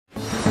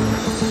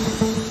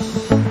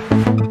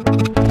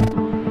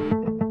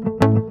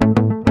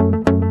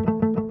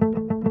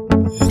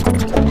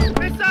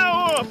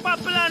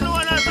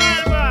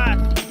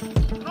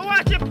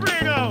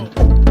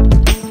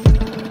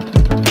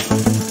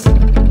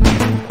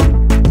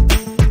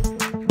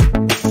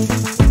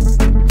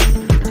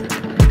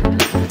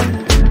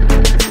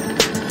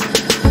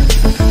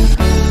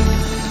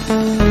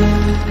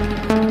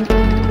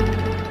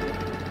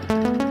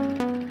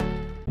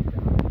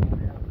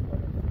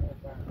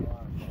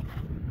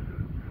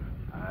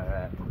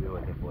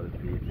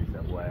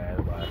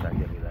start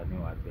again with a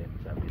new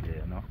adventure video,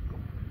 you know.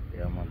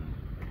 Yeah, man.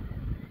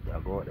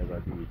 You go out there, go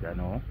do it, you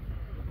know.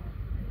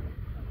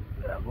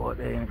 You go out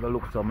there and go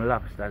look some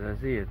lobsters,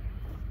 I see it.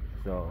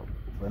 So,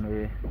 when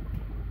we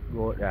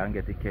go out there and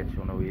get the catch,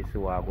 you know, we see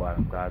what go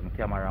on, because my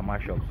camera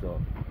mash up,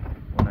 so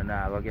we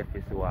now go get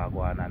to see what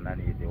go on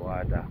underneath the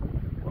water.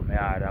 But my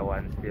other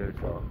one still,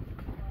 so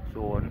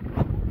soon,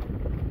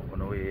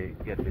 when we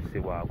get to see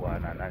what go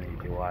on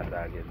underneath the water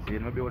again. See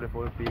my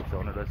beautiful people,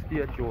 so you just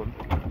stay tuned,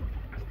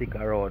 stick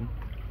around,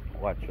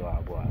 watch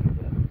what go on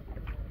there.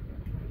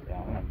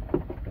 Yeah, man.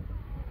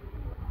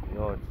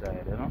 The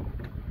outside, you know.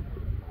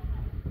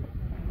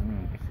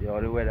 See how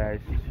the weather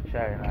is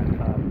shining and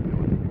calm.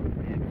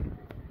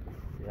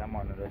 Yeah,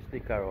 man, just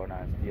stick around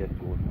and stay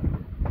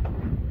tuned.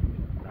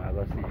 Now I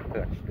go see the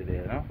catch today,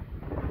 you know.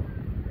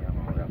 Yeah,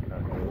 man, I'm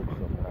going to hook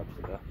some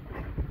lobster.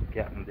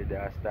 Captain did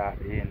start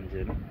the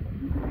engine.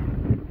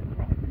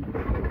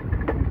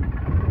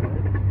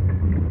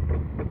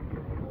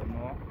 Oh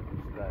no,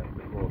 it's like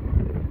we go for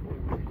the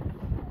full thing.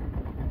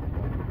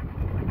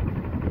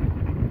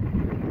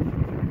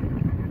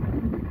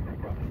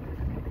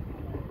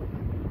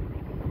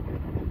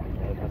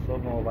 There's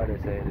some over the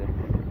side.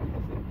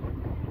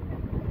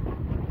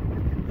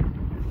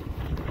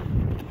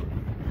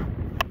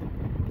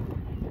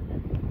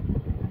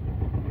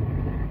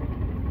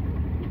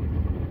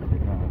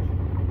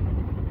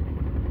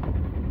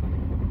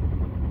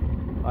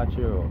 Watch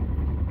you.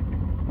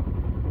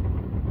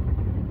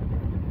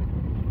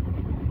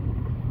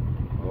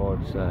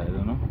 Outside,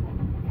 you know.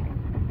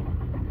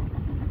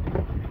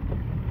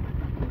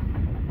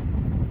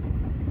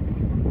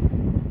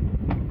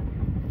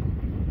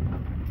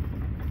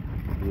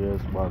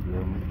 Yes,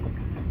 problem.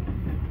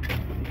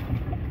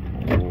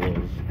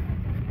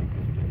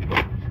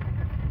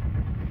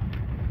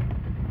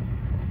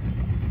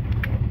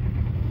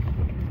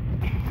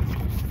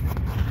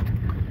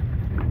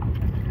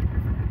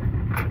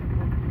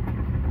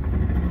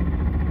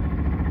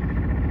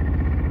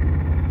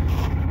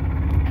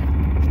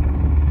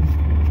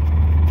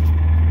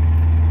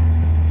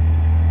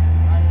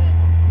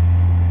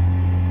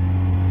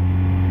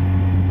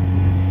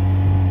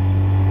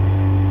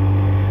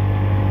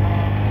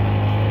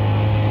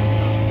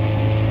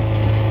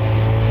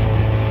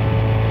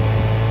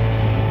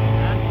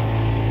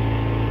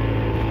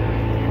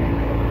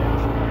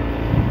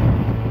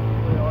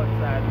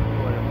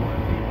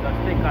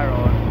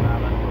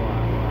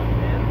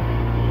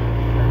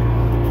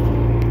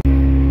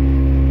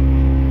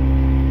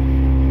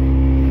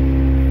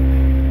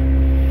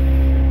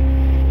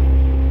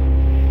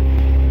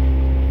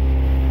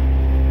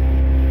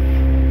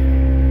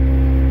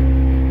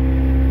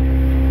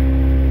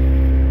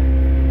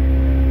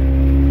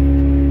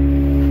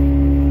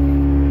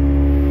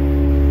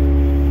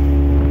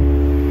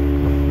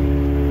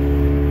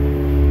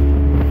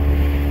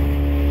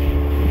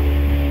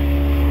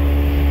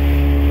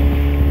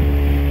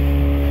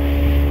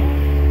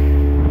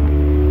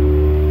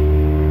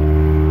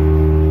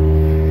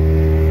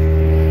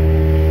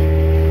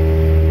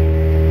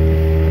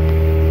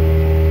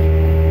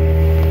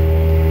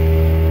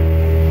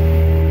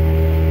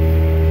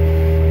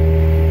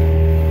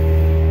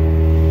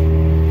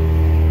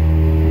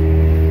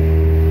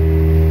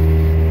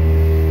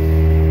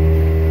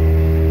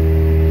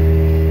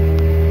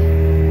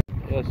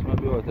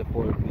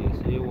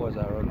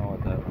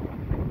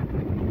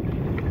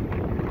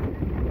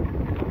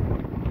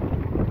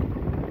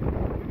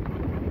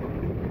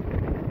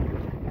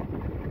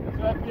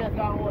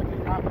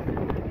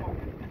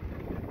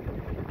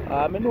 I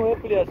know a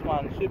place,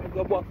 man. Swim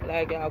go back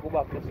like I go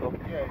back to so.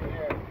 Yeah.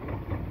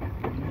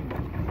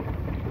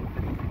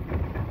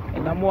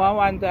 And I'm more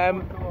one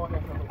time.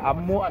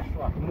 I'm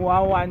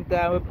more one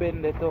time we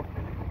pen the too.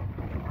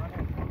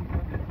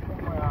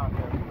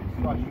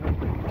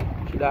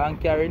 She don't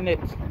carry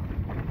nets.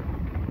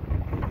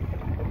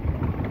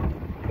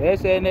 They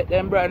say net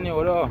them brand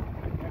new though.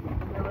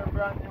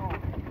 Brand new.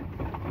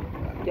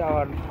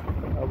 Can't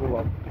go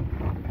back.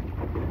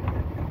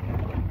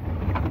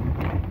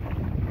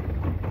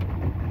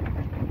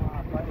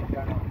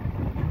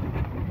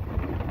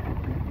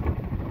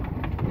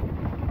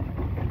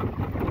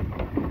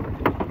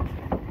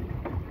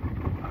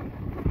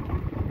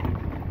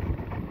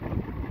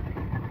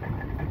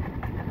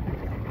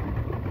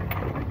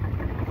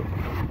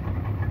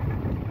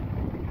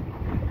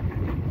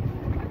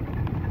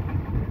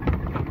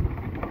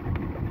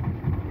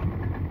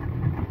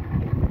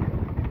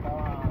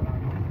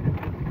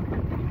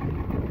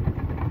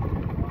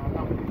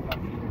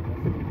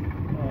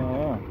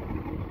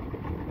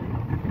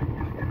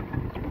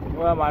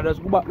 Well, man,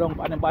 just go back down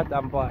on the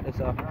bottom part,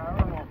 so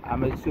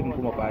I'm going to swim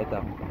come up right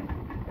now.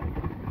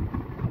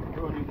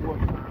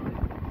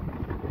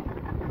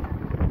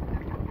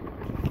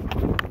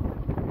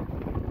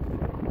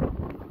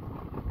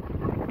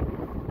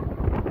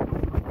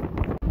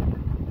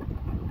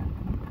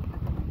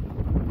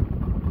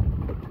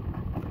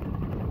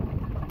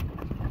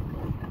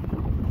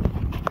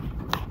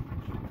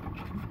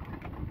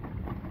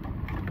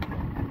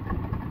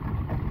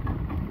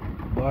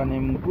 Burn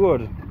him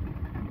good.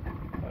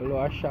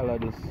 Hello, shallow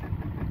this.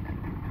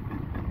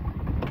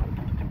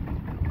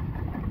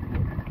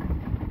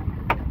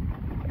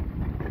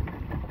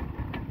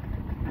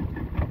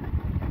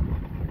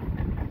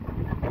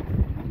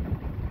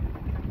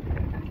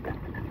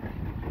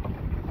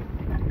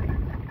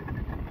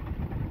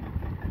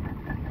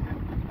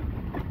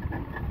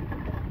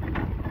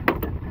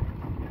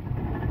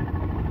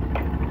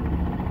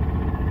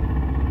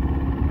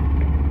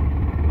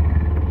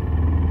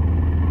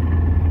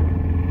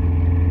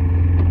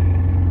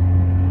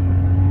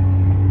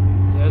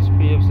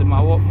 I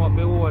open up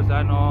the hose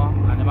I know,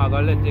 and I'm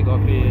going to let it go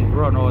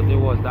run out the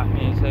hose. That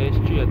means it's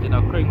straight in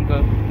a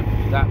crinkle.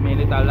 That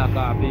means it'll lock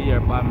off the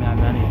air for me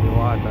underneath the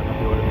water and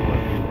do the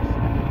whole piece.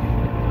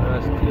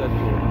 Just stay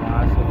tuned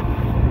also.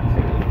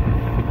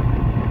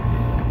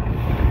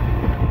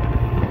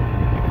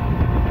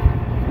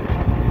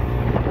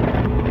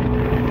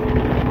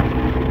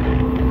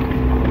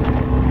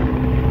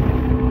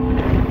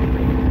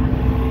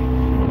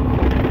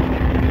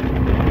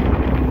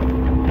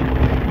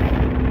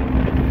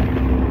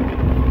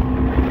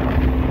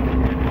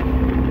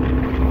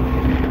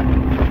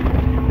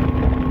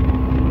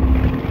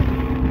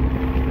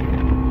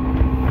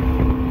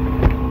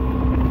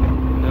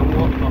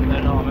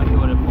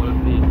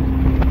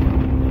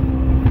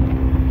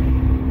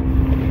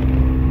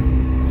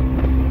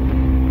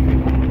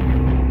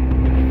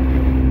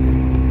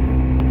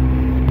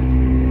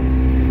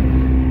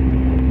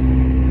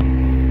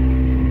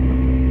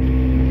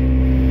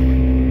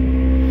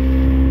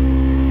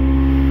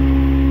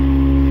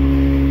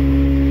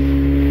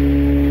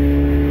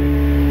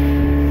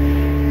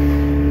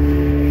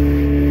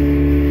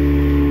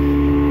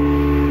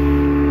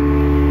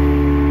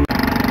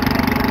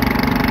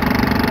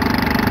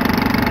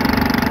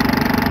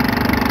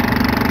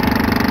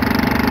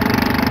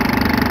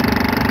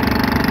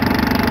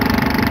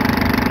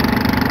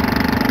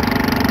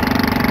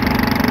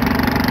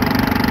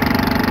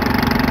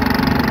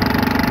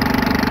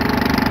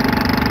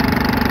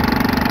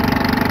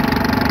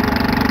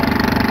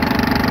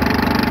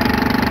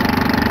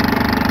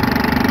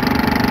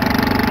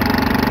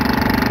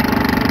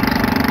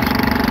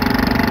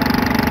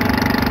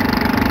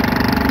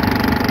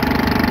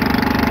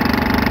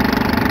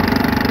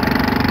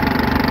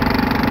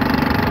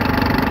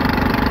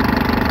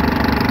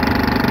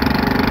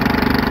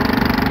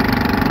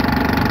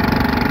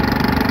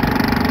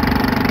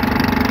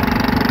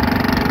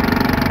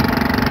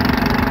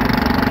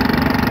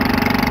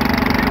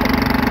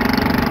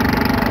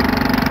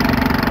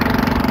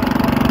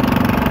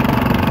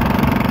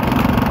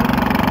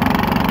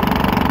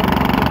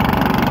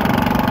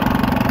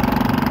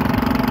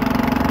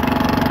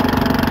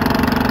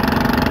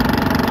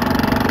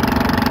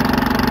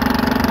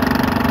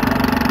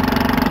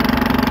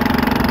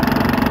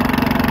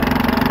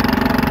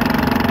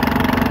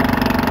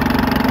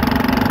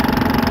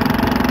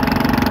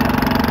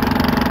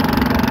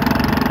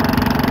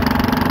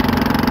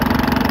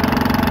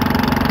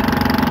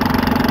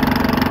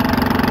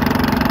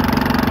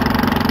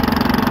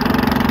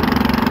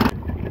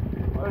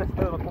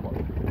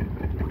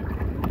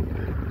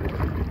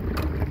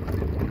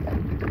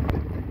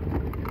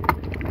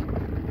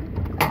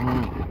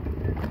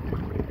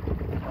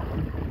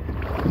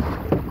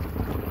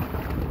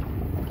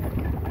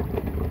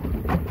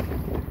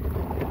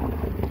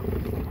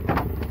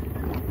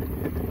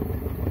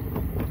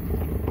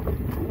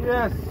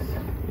 Yes,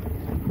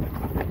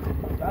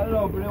 a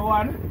lovely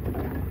one.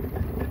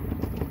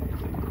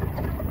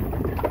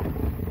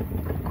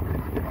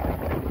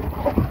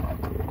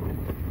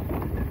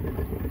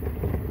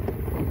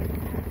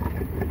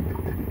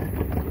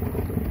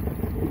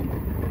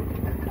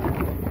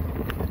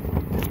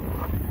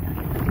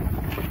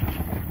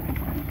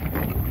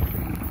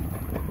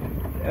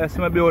 Yes,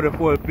 my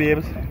beautiful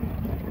peeps.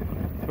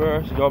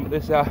 First jump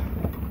this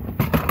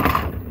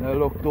don't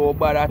look too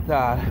bad at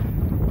all.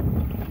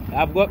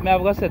 I've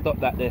got set up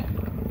that there.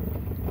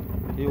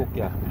 The hook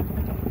here.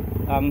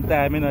 Long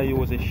time I don't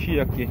use it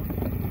shaky.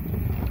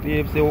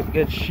 Peeps, the hook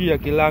get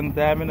shaky long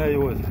time I don't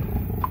use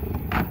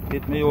it.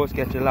 It me use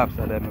catch a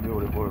lobster there, my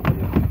beautiful peeps.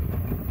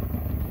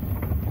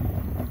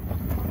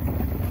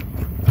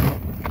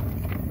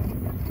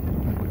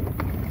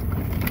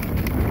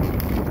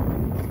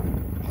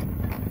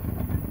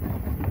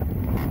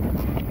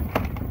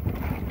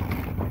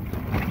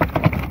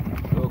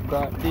 Look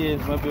at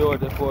these, my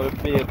beautiful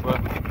people.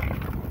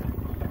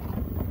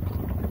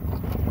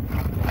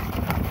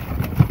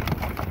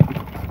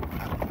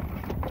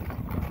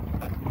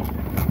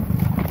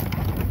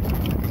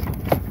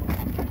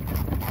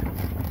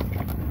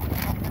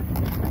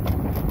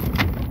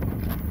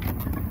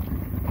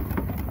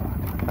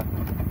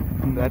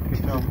 That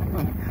fish now.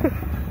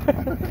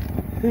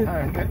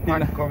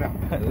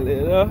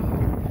 Little.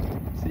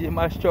 See him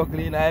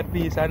struggling a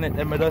piece and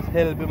it, me just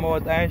help him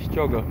out and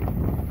struggle.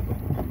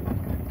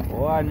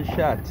 One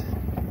shot.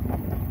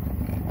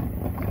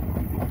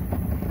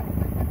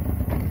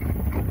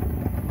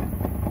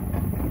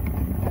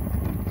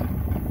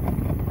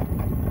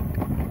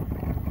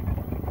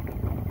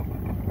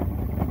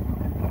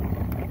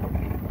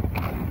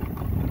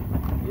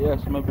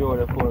 Yes, my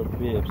beautiful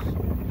babes.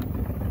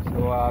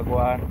 So I go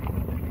on.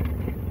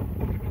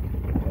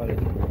 What is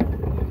it?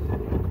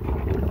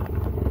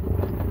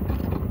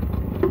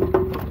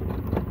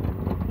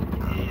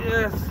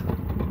 Yes.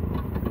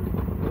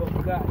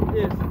 Look at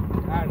this.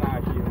 I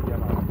not here, you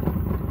know.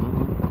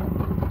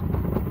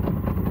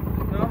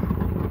 No?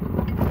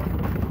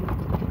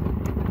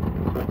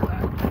 Look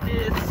at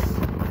this.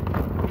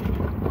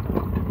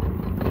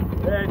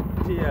 Red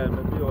tail,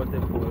 my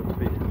beautiful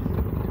babes.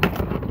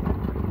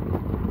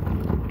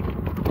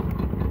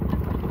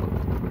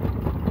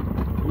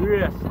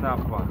 Real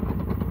snapper.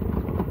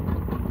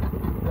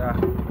 Yeah.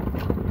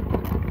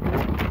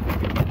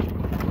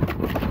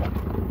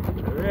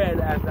 Red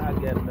as I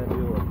get,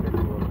 maybe what they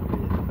will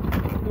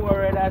be. More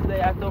red as they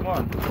have to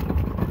run.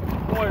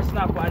 More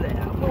snapper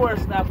there. More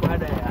snapper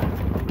there.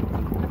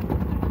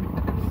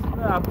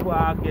 Snapper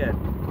again.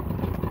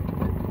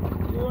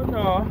 You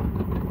know,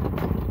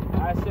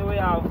 I say we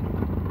have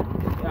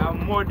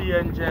muddy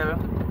angel.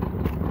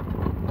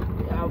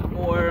 We have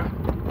more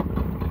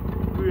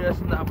grey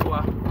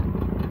snapper.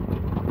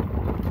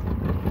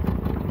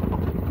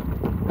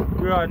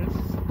 Runs.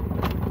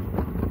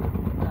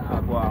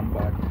 I'll go on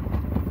bad.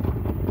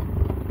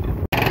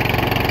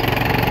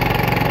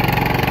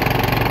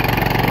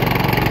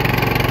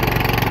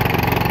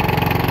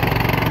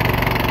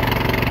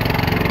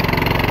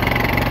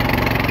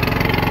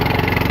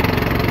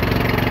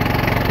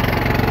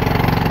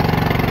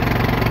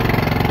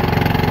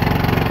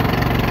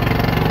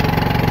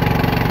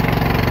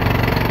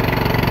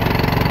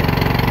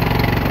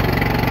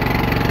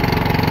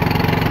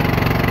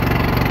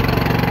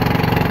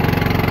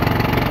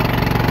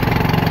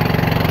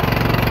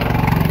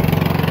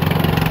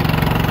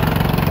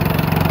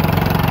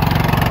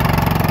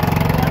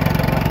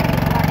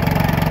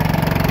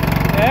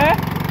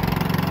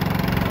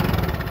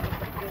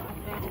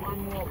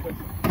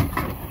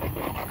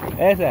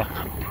 Yes, sir.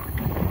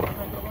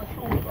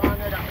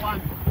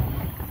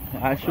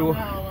 I shoot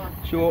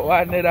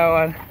one another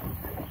one.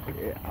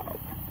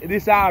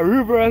 This is a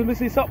reverse. I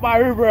see something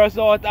reverse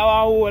out of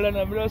our hole and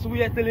I'm just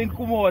wait till it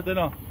come out, you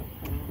know.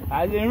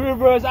 As in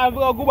reverse, I'm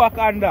going to go back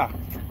under.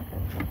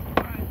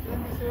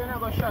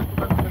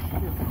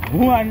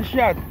 One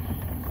shot.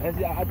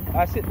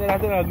 I sit there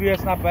and a grey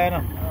snapper, you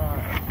know.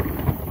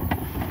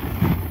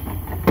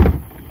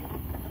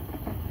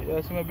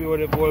 Yes, maybe what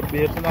the ball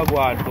babes and I go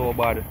on so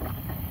bad.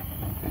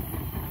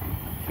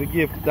 To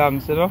give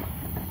thanks, you know.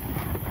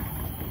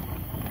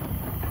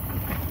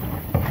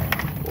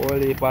 Whole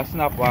heap of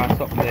snapper and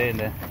something there in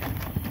there.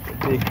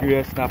 The big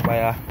grey snapper,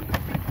 yeah.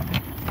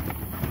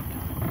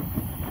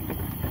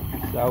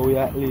 So we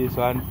at least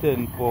on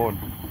 10 pounds.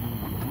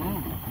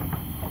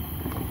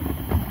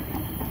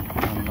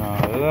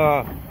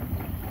 No,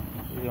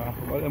 you want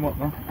to hold him up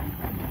now?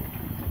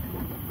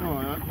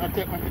 No, not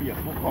take my face.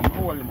 Come,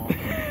 hold him up.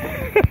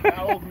 That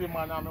ugly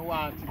man, I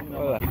want it, you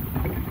know.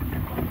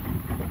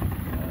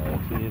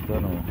 See it now.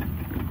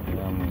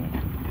 Yeah, man.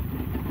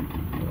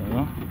 You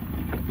know?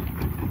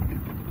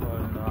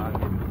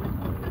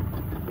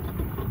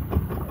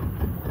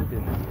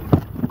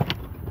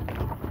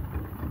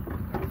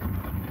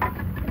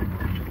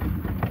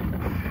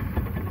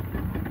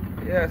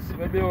 Yes,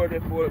 my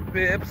beautiful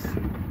babes.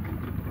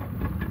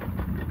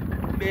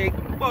 Big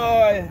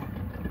boy.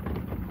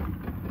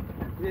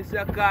 This is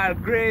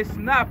called grey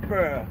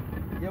snapper.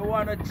 You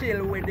wanna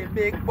chill with the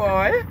big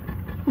boy?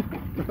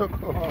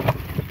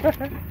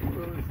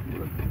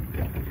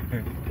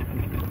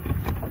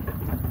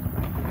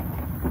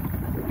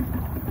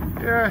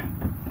 Yeah.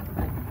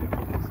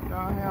 It's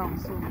down here, I'm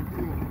so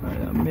cool.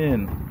 I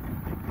mean.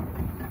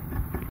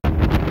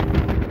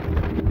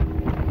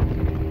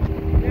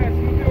 Yes,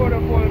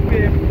 beautiful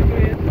babes.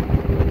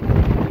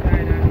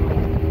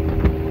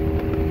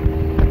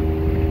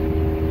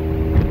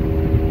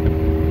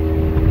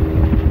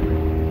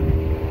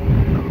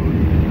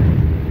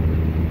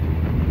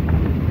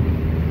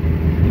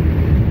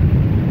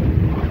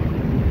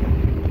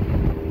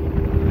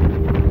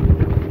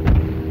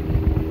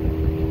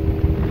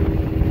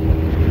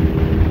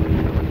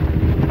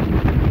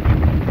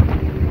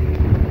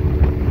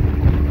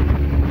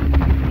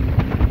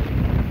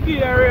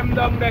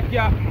 Down there,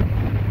 yeah.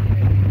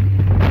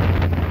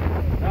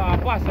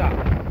 Passa.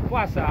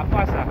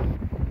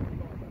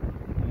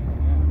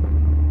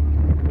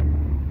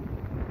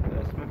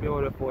 That's my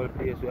beautiful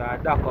place. We are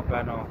dock up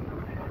here now.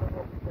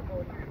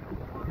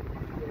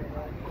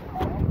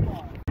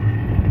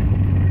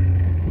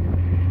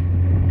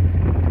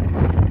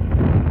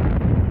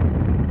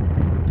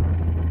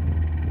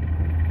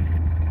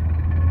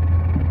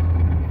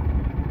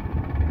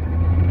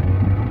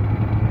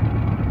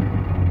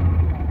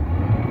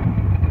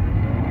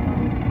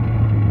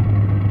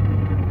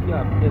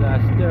 Till I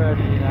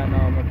sturdy and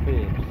all my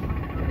babes.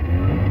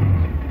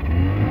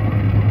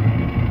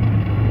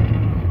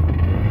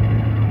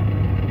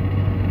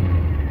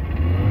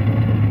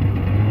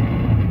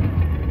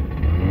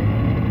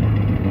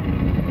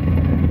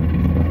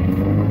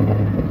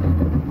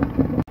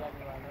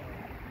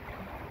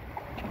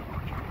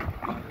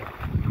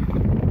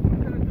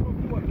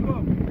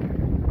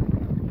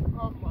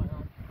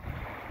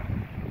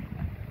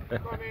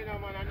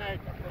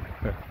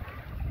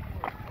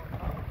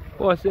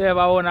 First you ever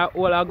own a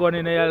hold a gun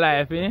in your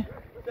life, eh?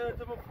 Tell it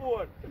to my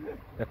phone. You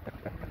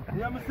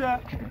hear me say?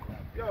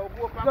 Yo,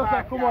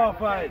 just come on,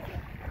 fight.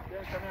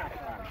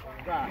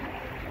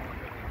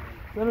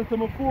 Send it to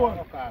my phone.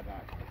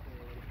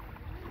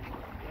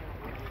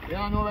 You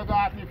don't know where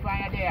got me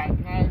fire there, it's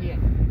not there.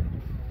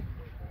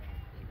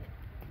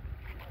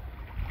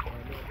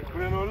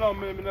 We don't know,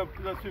 me not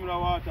swim in the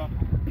water.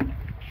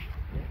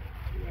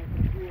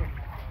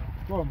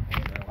 Come.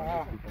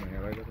 Call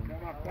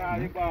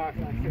the boss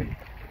and say,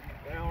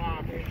 they don't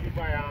want me to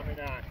buy and me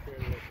not sell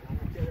it. I'm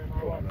telling them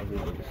what to do.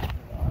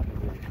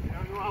 You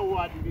don't know how I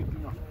did it, you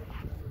know.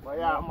 But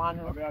yeah, man,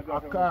 I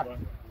can't.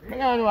 You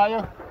don't know,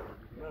 you?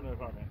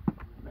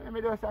 Let me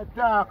just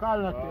talk all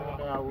the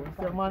time.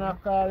 Say, man, I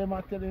call him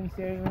and tell him,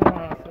 say, you know,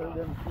 sell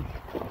them fish.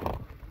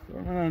 So, I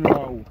don't know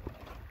how.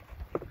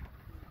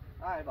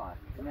 Alright, boss.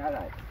 Give me a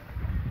light.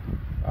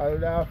 I'll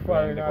have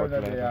fun all the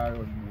day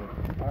around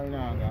here. I'll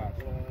not gas.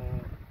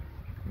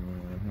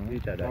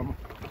 Each other.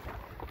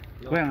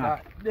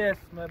 This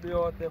may be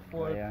out there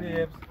full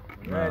tapes,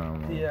 red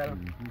tail,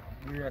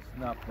 grey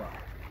snapper.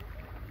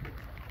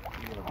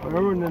 I'm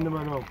running them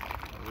now.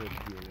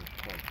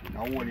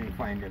 I won't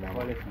find them. I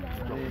won't.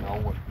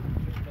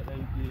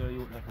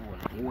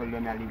 Hold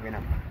them and leave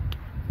them.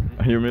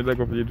 You made like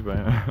a plate by I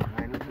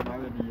know them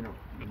already, you know.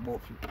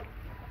 Both.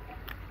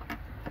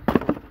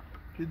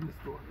 Kidney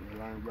stone.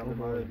 I'm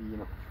grabbing already, you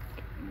know.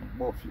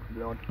 Both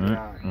blood.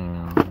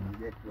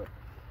 Get wet.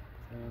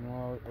 You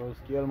know how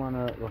scale man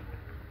hurt go.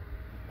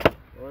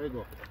 Where you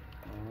go?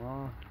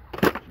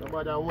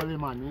 Nobody hold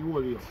him, man. He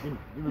hold you.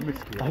 Give me my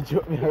scale. I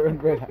joke me around,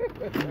 brother.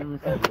 Give me my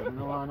scale. You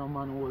don't want no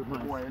man hold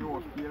man. Boy, you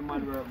know scale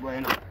man work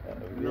going on.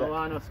 You don't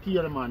want no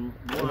scale man.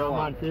 You don't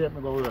want man pay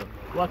me go work.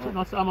 Watch it,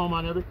 no summer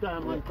man. Every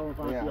time man come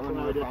from here,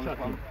 come with the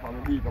chatting. From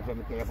the beach, from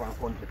the telephone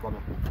country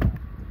coming.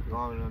 You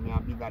want me a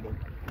bigger than.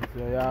 So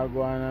you are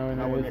going on when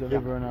I used to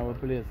live in our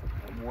place.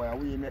 Boy,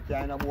 we make you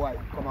in a boy.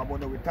 Come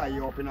about we tie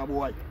you up in a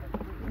boy.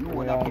 You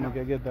know that you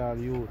can get all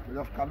you.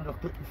 Just come, just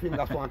put the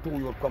fingers on two,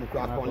 you come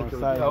across on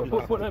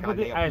Put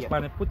the ice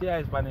pan it. Put the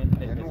ice pan it.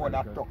 You know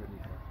that talk.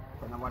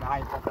 So now the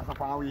ice pan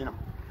up on we, you know.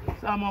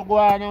 Some go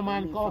on,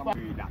 man, go for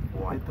that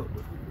boy.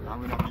 I'm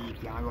going to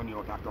beat you and run you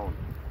out of town.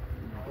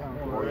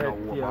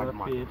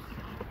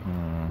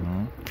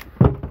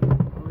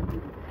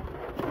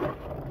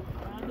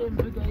 Them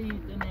bigger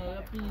eat in there,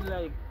 I feel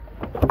like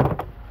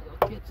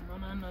catch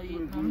none and not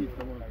eat none.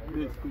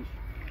 Big fish.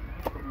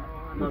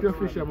 Put your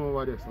fish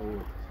over there, so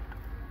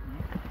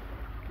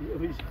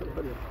fish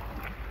over there.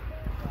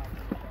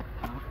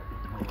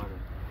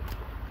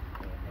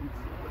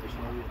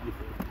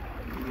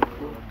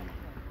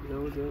 There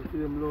was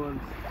them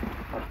loans.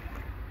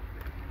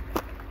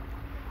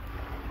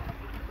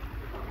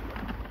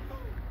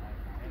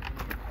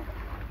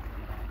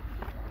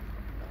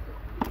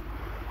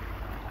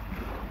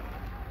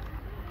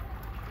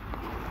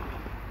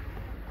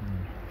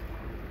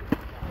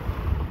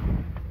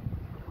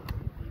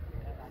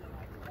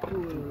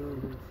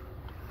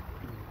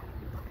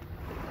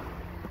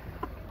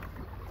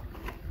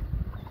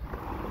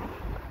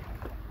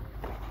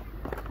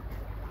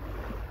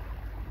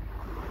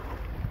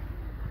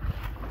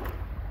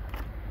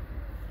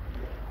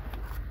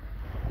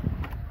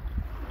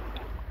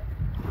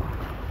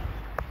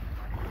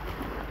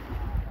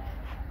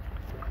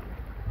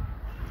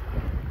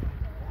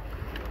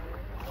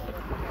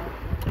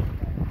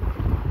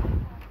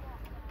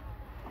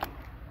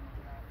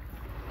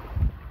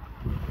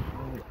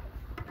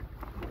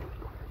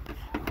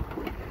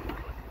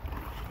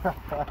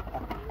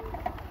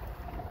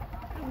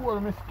 What a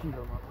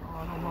mosquito, man.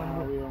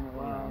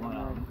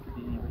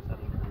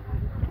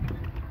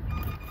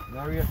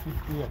 Now we are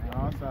 58, no,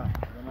 sir.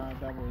 We're not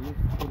double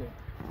lift today.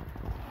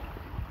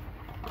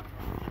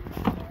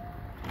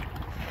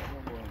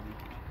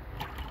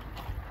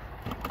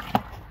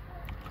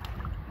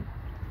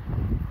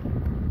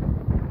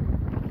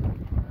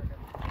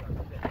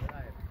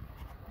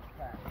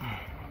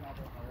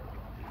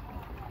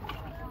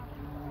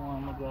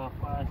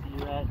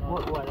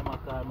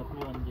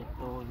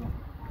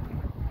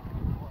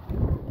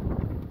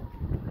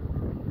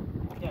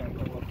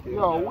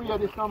 Yo, weird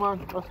this now, man.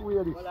 That's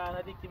weird this. Well,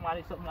 I think man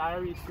is something I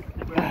read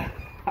 60, bro.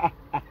 I'm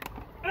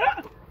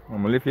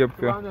going to lift you up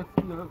here. Man,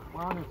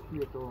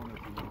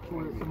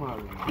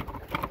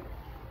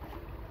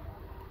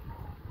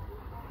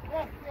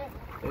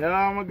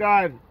 Yeah, my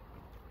God.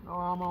 no,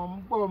 I'm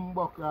on bum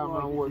buck, man.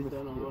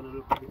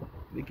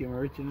 Dicky, I'm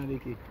rich in a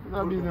Dicky.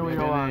 That be the way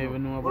you I want. don't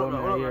even know about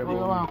my hair. You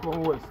want to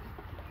come west.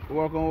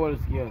 Walk on wall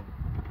scale.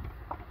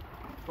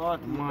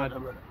 40, mad.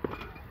 brother.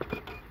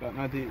 That's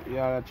not the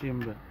yard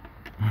chamber.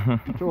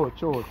 Chow.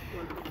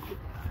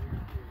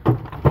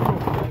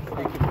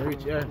 Dicky, I'm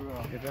rich, yeah.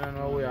 If I don't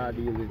know where I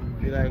deal with.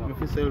 You like me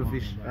to sell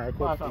fish or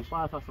cut fish.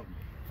 Pass or something.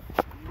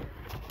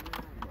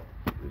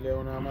 You lay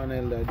on a man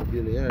else that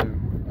deal, yeah.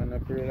 And I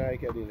pray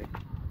like you deal.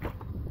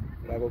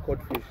 Like a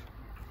cut fish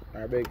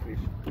or big fish.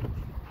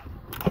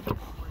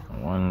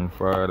 One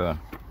further.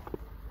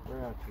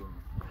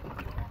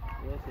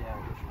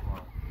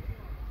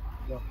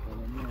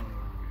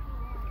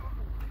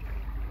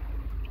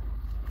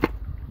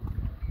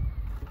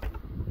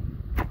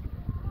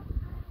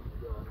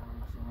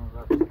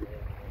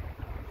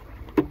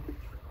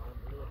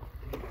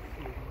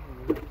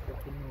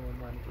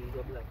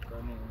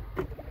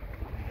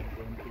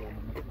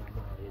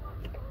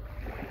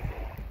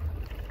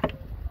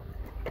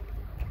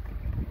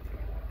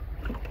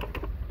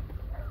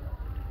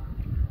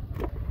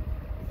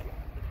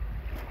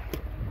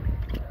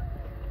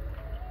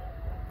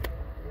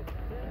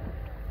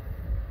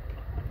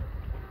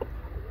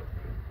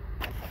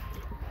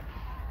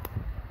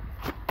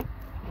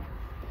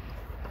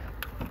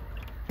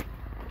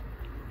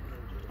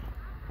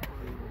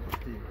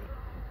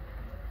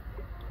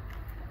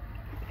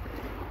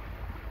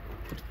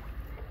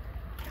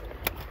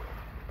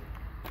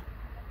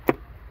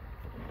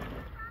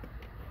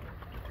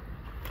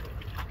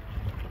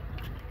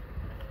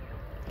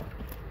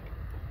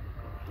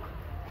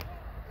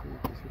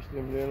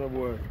 Them there no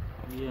boy.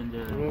 The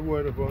angel. No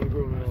boy the phone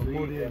go now. Sweet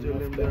Body angel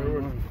and them there mustang,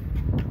 run.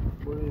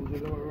 Body angel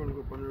them run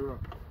up on the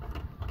rock.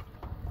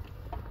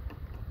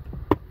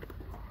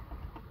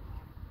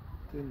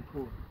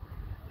 10-4.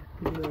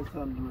 Put the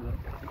sun brother.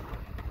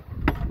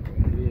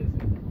 Yes.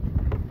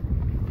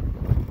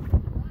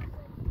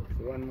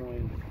 So one more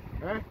in.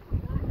 Eh?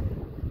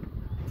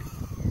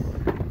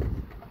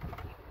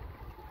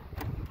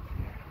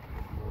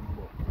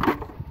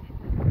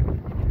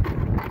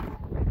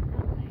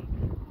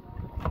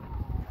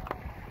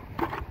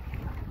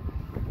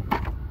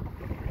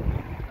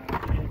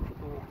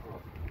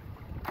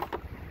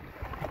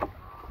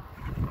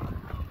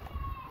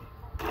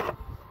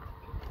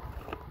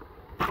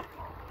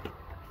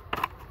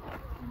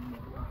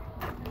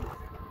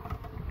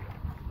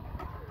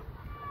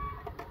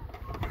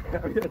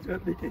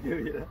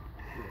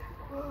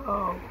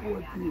 Oh,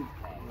 14.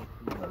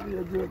 I'm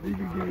not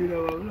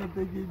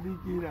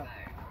taking that.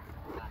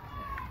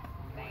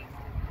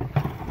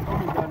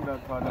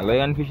 A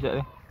lion fish that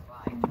day?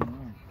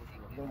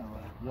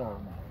 Yeah.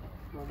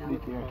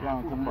 Big here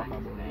can't come back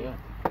about there.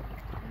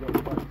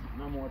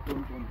 No more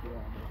 20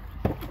 there.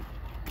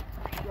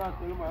 Can't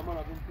tell my man I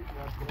can pick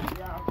that.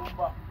 Yeah, come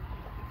back.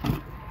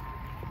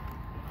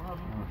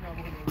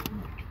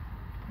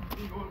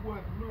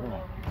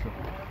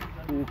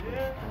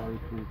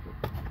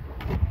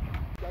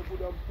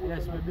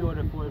 Yes, my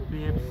beautiful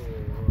peeps.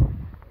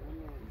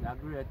 It's a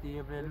great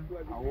evening.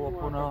 I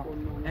hope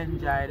you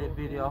enjoy the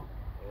video.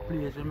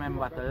 Please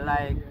remember to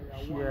like,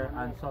 share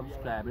and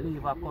subscribe.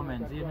 Leave a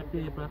comment. See me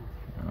people.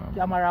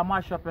 Camera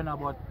mash up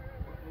but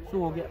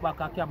so get back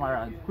a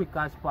camera as quick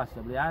as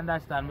possible. You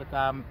understand?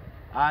 Because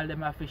all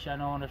them a fish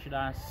and owner should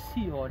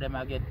see how them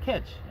a get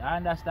catch. You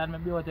understand my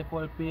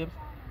beautiful peeps?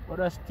 But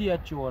just stay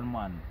tuned,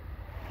 man.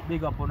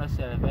 Big up on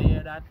yourself. You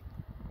hear that?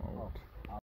 Out.